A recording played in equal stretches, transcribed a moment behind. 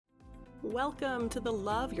Welcome to the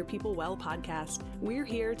Love Your People Well podcast. We're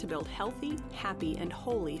here to build healthy, happy, and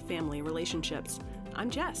holy family relationships.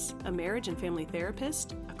 I'm Jess, a marriage and family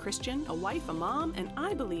therapist, a Christian, a wife, a mom, and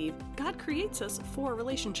I believe God creates us for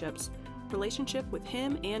relationships. Relationship with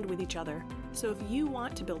Him and with each other. So if you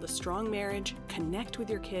want to build a strong marriage, connect with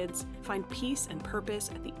your kids, find peace and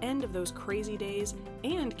purpose at the end of those crazy days,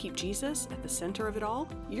 and keep Jesus at the center of it all,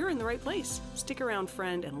 you're in the right place. Stick around,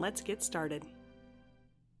 friend, and let's get started.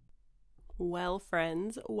 Well,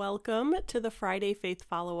 friends, welcome to the Friday Faith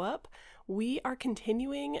Follow-Up. We are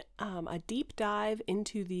continuing a deep dive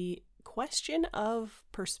into the question of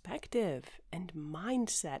perspective and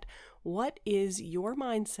mindset. What is your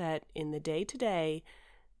mindset in the day-to-day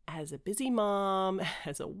as a busy mom,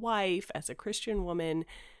 as a wife, as a Christian woman?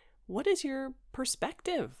 What is your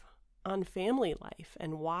perspective on family life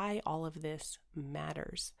and why all of this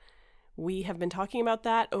matters? We have been talking about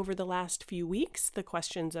that over the last few weeks, the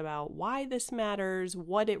questions about why this matters,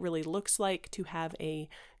 what it really looks like to have a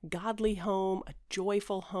godly home, a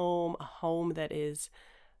joyful home, a home that is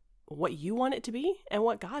what you want it to be and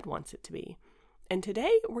what God wants it to be. And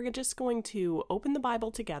today we're just going to open the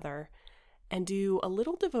Bible together and do a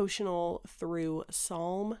little devotional through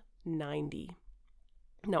Psalm 90.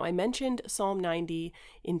 Now, I mentioned Psalm 90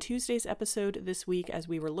 in Tuesday's episode this week as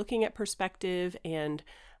we were looking at perspective and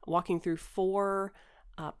walking through 4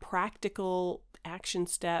 practical action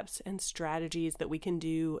steps and strategies that we can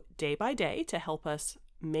do day by day to help us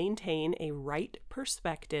maintain a right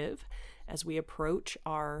perspective as we approach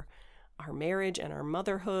our marriage and our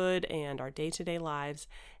motherhood and our day-to-day lives.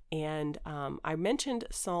 And I mentioned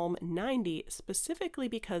Psalm 90 specifically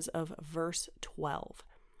because of verse 12.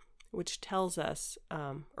 Which tells us,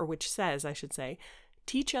 or which says, I should say,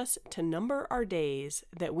 teach us to number our days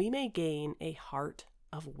that we may gain a heart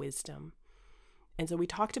of wisdom. And so we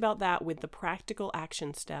talked about that with the practical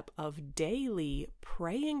action step of daily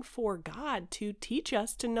praying for God to teach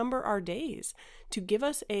us to number our days, to give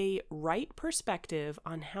us a right perspective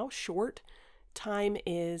on how short time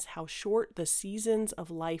is, how short the seasons of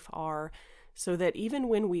life are, so that even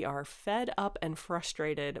when we are fed up and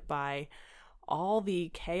frustrated by all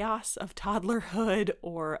the chaos of toddlerhood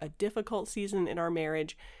or a difficult season in our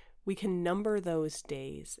marriage, we can number those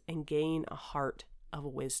days and gain a heart of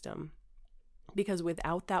wisdom. Because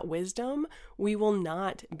without that wisdom, we will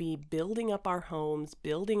not be building up our homes,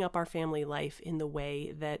 building up our family life in the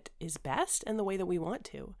way that is best and the way that we want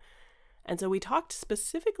to. And so we talked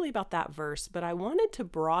specifically about that verse, but I wanted to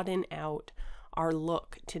broaden out our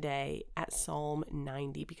look today at Psalm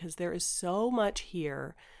 90 because there is so much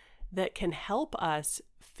here that can help us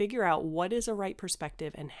figure out what is a right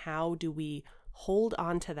perspective and how do we hold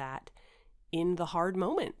on to that in the hard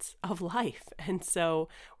moments of life. And so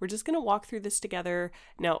we're just going to walk through this together.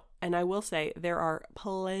 Now, and I will say there are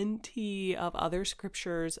plenty of other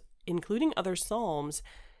scriptures, including other Psalms,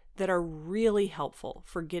 that are really helpful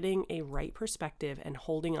for getting a right perspective and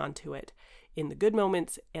holding on to it in the good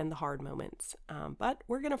moments and the hard moments. But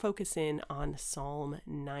we're going to focus in on Psalm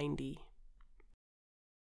 90.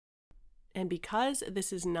 And because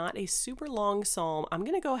this is not a super long psalm, I'm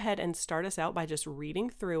going to go ahead and start us out by just reading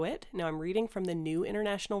through it. Now, I'm reading from the New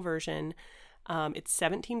International Version. It's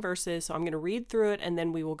 17 verses, so I'm going to read through it, and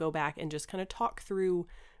then we will go back and just kind of talk through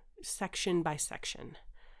section by section.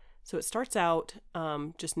 So it starts out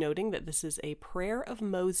just noting that this is a prayer of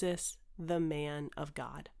Moses, the man of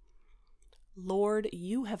God. Lord,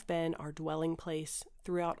 you have been our dwelling place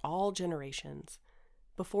throughout all generations.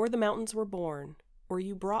 Before the mountains were born, or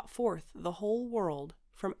you brought forth the whole world,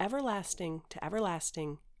 from everlasting to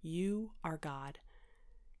everlasting, you are God.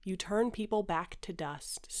 You turn people back to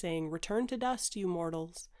dust, saying, return to dust, you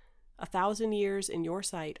mortals. 1,000 years in your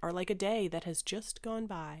sight are like a day that has just gone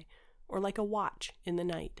by, or like a watch in the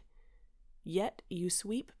night. Yet you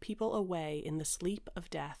sweep people away in the sleep of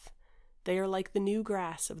death. They are like the new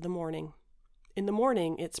grass of the morning. In the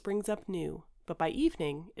morning it springs up new, but by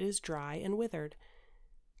evening it is dry and withered.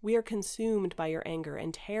 We are consumed by your anger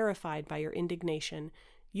and terrified by your indignation.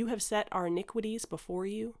 You have set our iniquities before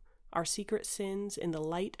you, our secret sins in the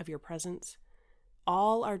light of your presence.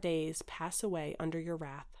 All our days pass away under your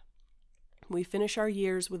wrath. We finish our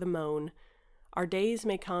years with a moan. Our days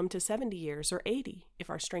may come to 70 years or 80 if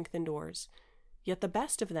our strength endures. Yet the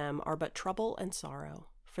best of them are but trouble and sorrow,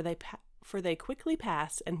 for they quickly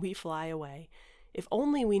pass and we fly away. If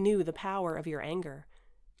only we knew the power of your anger.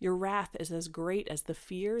 Your wrath is as great as the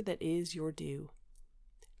fear that is your due.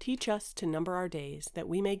 Teach us to number our days, that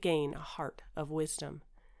we may gain a heart of wisdom.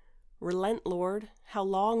 Relent, Lord, how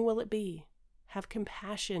long will it be? Have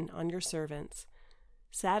compassion on your servants.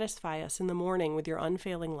 Satisfy us in the morning with your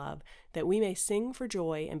unfailing love, that we may sing for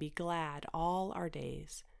joy and be glad all our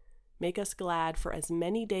days. Make us glad for as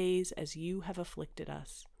many days as you have afflicted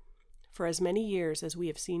us, for as many years as we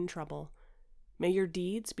have seen trouble. May your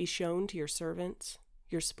deeds be shown to your servants,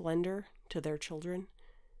 your splendor to their children.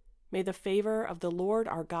 May the favor of the Lord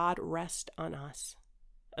our God rest on us.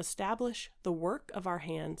 Establish the work of our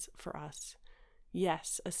hands for us.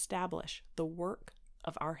 Yes, establish the work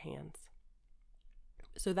of our hands.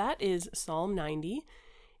 So that is Psalm 90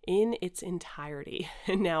 in its entirety.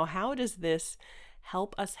 Now, how does this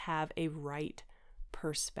help us have a right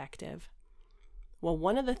perspective? Well,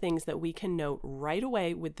 one of the things that we can note right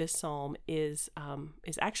away with this psalm is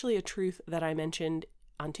actually a truth that I mentioned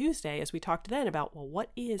on Tuesday as we talked then about, well,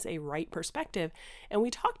 what is a right perspective? And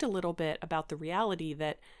we talked a little bit about the reality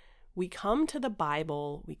that we come to the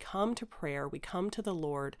Bible, we come to prayer, we come to the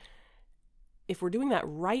Lord. If we're doing that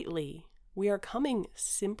rightly, we are coming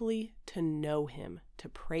simply to know Him, to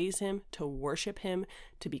praise Him, to worship Him,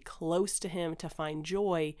 to be close to Him, to find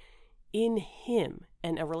joy in Him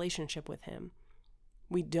and a relationship with Him.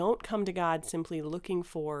 We don't come to God simply looking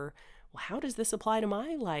for, well, how does this apply to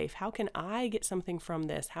my life? How can I get something from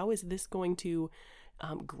this? How is this going to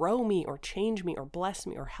grow me or change me or bless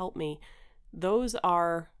me or help me? Those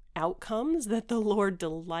are outcomes that the Lord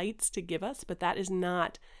delights to give us, but that is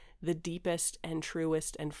not the deepest and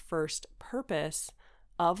truest and first purpose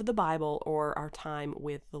of the Bible or our time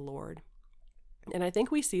with the Lord. And I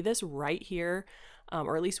think we see this right here,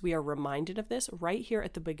 or at least we are reminded of this right here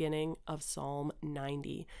at the beginning of Psalm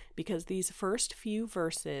 90, because these first few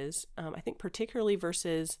verses, I think particularly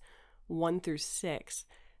verses 1 through 6,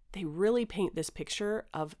 they really paint this picture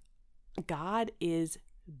of God is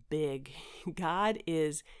big. God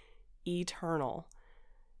is eternal.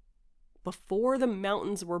 Before the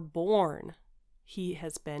mountains were born, He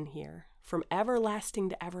has been here. From everlasting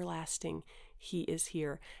to everlasting, He is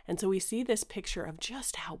here. And so we see this picture of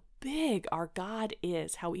just how big our God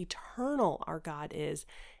is, how eternal our God is.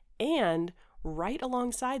 And right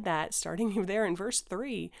alongside that, starting there in verse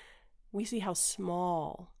 3, we see how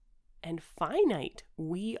small and finite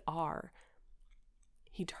we are.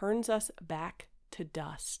 He turns us back to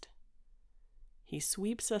dust. He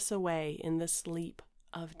sweeps us away in the sleep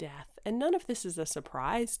of death. And none of this is a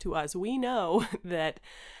surprise to us. We know that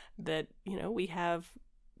we have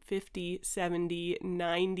 50, 70,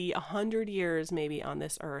 90, 100 years maybe on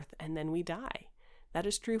this earth, and then we die. That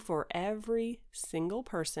is true for every single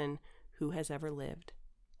person who has ever lived.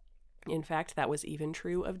 In fact, that was even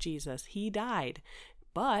true of Jesus. He died,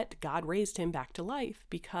 but God raised Him back to life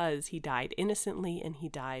because He died innocently and He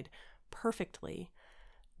died perfectly.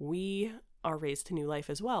 We are raised to new life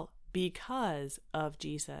as well because of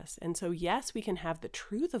Jesus. And so, yes, we can have the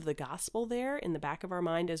truth of the gospel there in the back of our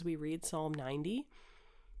mind as we read Psalm 90,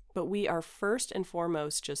 but we are first and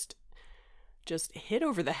foremost just hit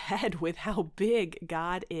over the head with how big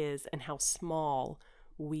God is and how small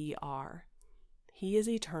we are. He is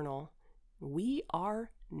eternal. We are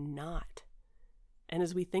not. And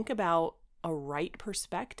as we think about a right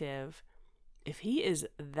perspective, if He is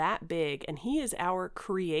that big and He is our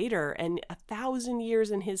creator and 1,000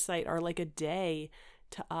 years in His sight are like a day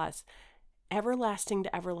to us, everlasting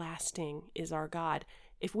to everlasting is our God.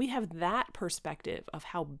 If we have that perspective of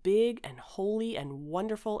how big and holy and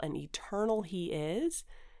wonderful and eternal He is,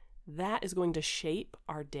 that is going to shape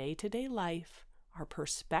our day-to-day life, our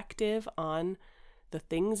perspective on the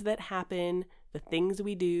things that happen, the things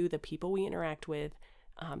we do, the people we interact with.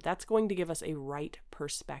 That's going to give us a right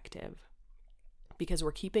perspective, because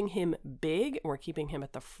we're keeping Him big, we're keeping Him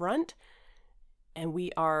at the front, and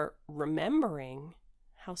we are remembering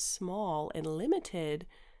how small and limited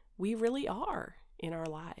we really are in our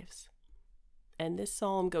lives. And this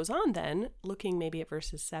psalm goes on then, looking maybe at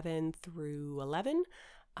verses 7 through 11,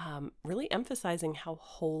 really emphasizing how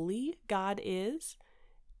holy God is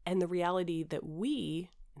and the reality that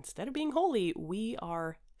we, instead of being holy, we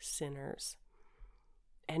are sinners.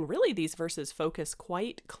 And really, these verses focus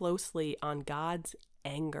quite closely on God's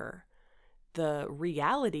anger, the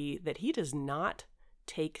reality that He does not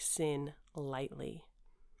take sin lightly.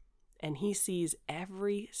 And He sees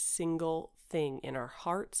every single thing in our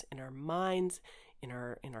hearts, in our minds, in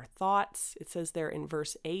our thoughts. It says there in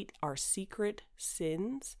verse 8, our secret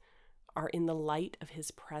sins are in the light of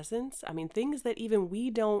His presence. I mean, things that even we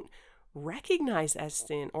don't recognize as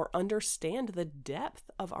sin or understand the depth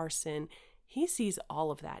of our sin. He sees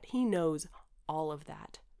all of that. He knows all of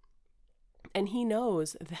that. And He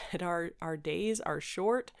knows that our days are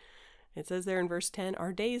short. It says there in verse 10,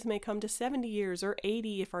 our days may come to 70 years or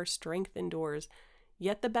 80 if our strength endures,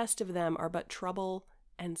 yet the best of them are but trouble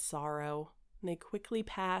and sorrow and they quickly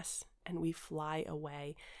pass and we fly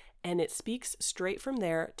away. And it speaks straight from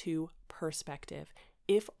there to perspective.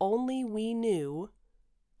 If only we knew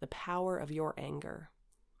the power of your anger.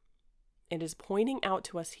 It is pointing out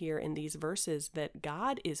to us here in these verses that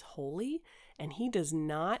God is holy and he does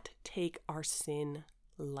not take our sin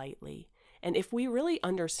lightly. And if we really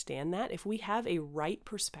understand that, if we have a right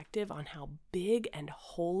perspective on how big and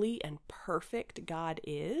holy and perfect God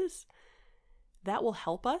is, that will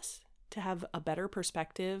help us to have a better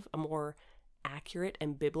perspective, a more accurate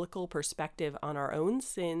and biblical perspective on our own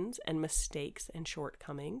sins and mistakes and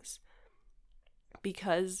shortcomings.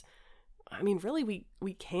 Because really,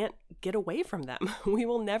 we can't get away from them. We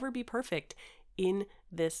will never be perfect in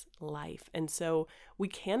this life. And so we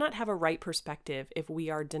cannot have a right perspective if we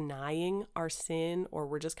are denying our sin, or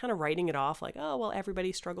we're just kind of writing it off like, oh, well,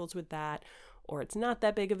 everybody struggles with that, or it's not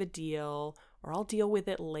that big of a deal, or I'll deal with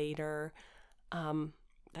it later.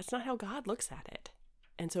 That's not how God looks at it.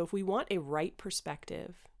 And so if we want a right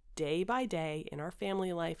perspective day by day in our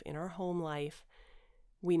family life, in our home life,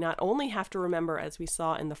 we not only have to remember, as we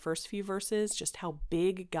saw in the first few verses, just how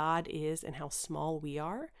big God is and how small we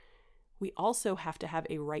are. We also have to have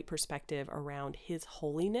a right perspective around his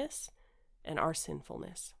holiness and our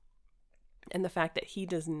sinfulness, and the fact that he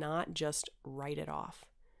does not just write it off.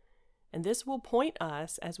 And this will point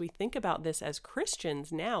us, as we think about this as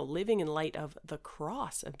Christians now, living in light of the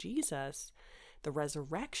cross of Jesus, the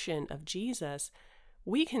resurrection of Jesus,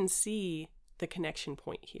 we can see the connection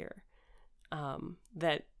point here.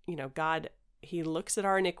 That, God, he looks at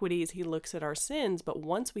our iniquities, he looks at our sins, but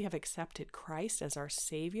once we have accepted Christ as our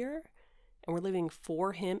Savior, and we're living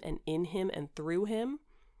for him and in him and through him,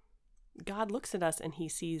 God looks at us and he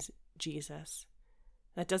sees Jesus.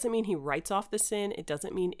 That doesn't mean he writes off the sin. It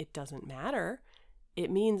doesn't mean it doesn't matter. It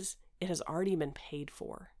means it has already been paid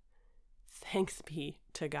for. Thanks be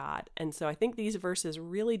to God. And so I think these verses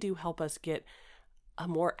really do help us get a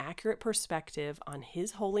more accurate perspective on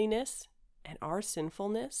his holiness and our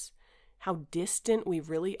sinfulness, how distant we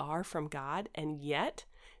really are from God, and yet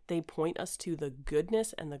they point us to the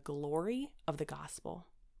goodness and the glory of the gospel.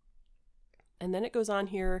 And then it goes on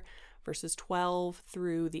here, verses 12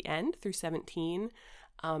 through the end, through 17.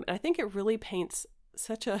 And I think it really paints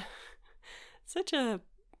such a,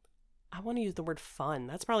 I want to use the word fun.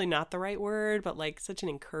 That's probably not the right word, but like such an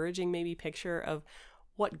encouraging maybe picture of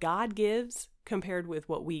what God gives compared with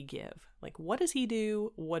what we give. Like, what does he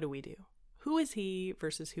do? What do we do? Who is he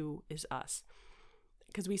versus who is us?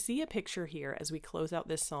 Because we see a picture here as we close out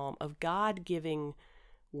this psalm of God giving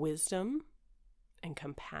wisdom and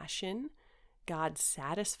compassion, God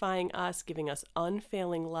satisfying us, giving us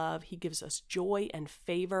unfailing love. He gives us joy and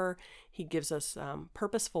favor. He gives us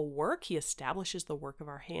purposeful work. He establishes the work of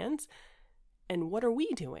our hands. And what are we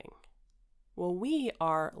doing? Well, we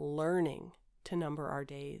are learning to number our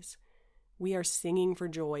days. We are singing for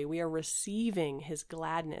joy. We are receiving his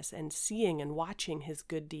gladness and seeing and watching his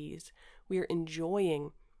good deeds. We are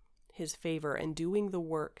enjoying his favor and doing the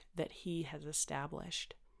work that he has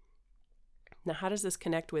established. Now, how does this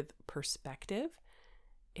connect with perspective?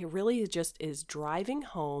 It really just is driving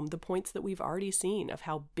home the points that we've already seen of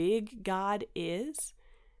how big God is.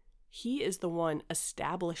 He is the one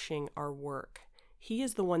establishing our work. He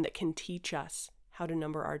is the one that can teach us how to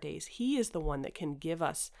number our days. He is the one that can give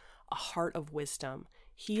us a heart of wisdom.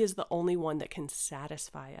 He is the only one that can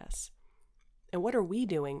satisfy us. And what are we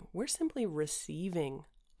doing? We're simply receiving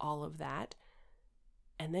all of that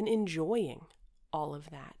and then enjoying all of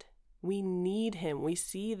that. We need him. We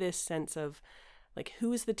see this sense of like,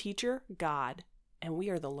 who is the teacher? God. And we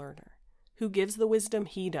are the learner. Who gives the wisdom?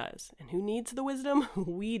 He does. And who needs the wisdom?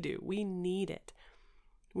 We do. We need it.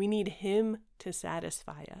 We need him to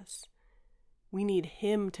satisfy us. We need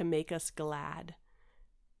him to make us glad.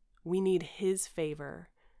 We need his favor.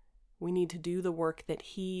 We need to do the work that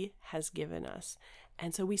he has given us.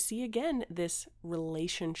 And so we see again this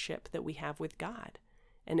relationship that we have with God.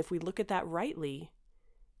 And if we look at that rightly,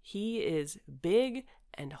 he is big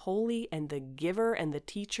and holy and the giver and the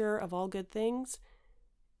teacher of all good things.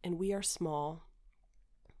 And we are small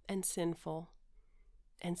and sinful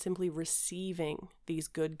and simply receiving these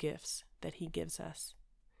good gifts that he gives us.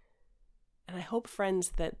 And I hope,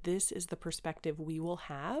 friends, that this is the perspective we will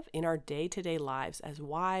have in our day-to-day lives as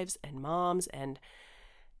wives and moms and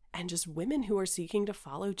just women who are seeking to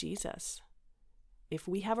follow Jesus. If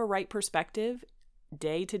we have a right perspective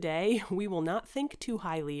day to day, we will not think too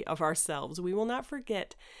highly of ourselves. We will not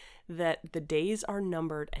forget that the days are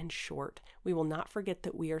numbered and short. We will not forget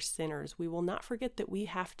that we are sinners. We will not forget that we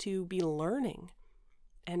have to be learning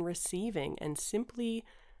and receiving and simply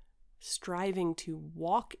striving to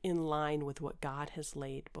walk in line with what God has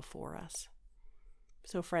laid before us.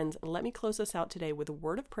 So friends, let me close us out today with a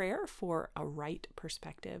word of prayer for a right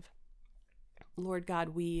perspective. Lord God,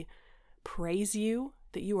 we praise you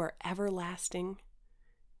that you are everlasting.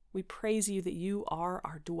 We praise you that you are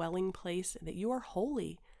our dwelling place and that you are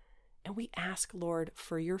holy. And we ask, Lord,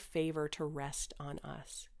 for your favor to rest on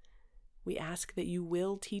us. We ask that you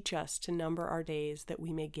will teach us to number our days that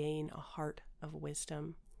we may gain a heart of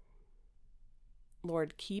wisdom.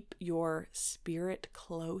 Lord, keep your spirit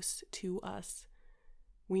close to us.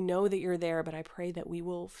 We know that you're there, but I pray that we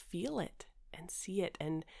will feel it and see it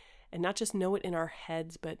and not just know it in our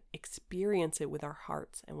heads, but experience it with our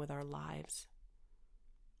hearts and with our lives.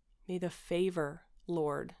 May the favor,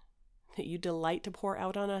 Lord, that you delight to pour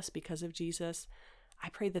out on us because of Jesus, I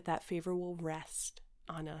pray that that favor will rest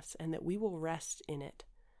on us and that we will rest in it.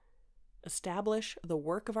 Establish the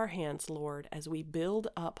work of our hands, Lord, as we build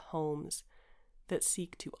up homes that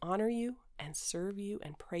seek to honor you and serve you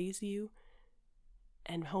and praise you,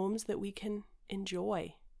 and homes that we can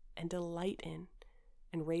enjoy and delight in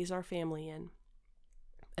and raise our family in.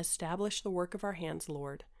 Establish the work of our hands,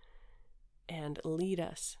 Lord, and lead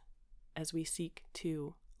us as we seek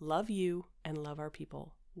to love you and love our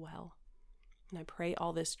people well. And I pray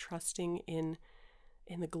all this trusting in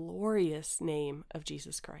the glorious name of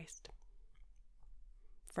Jesus Christ.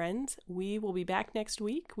 Friends, we will be back next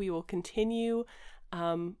week. We will continue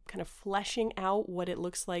kind of fleshing out what it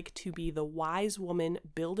looks like to be the wise woman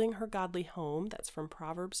building her godly home. That's from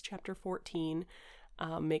Proverbs chapter 14.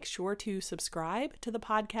 Make sure to subscribe to the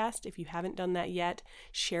podcast if you haven't done that yet.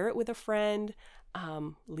 Share it with a friend.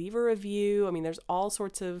 Leave a review. I mean, there's all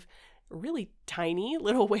sorts of really tiny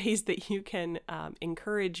little ways that you can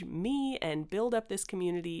encourage me and build up this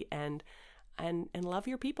community and love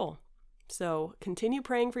your people. So continue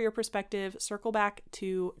praying for your perspective. Circle back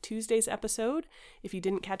to Tuesday's episode if you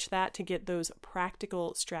didn't catch that to get those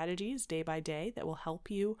practical strategies day by day that will help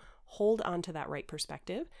you hold on to that right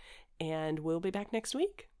perspective. And we'll be back next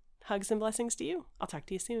week. Hugs and blessings to you. I'll talk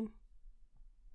to you soon.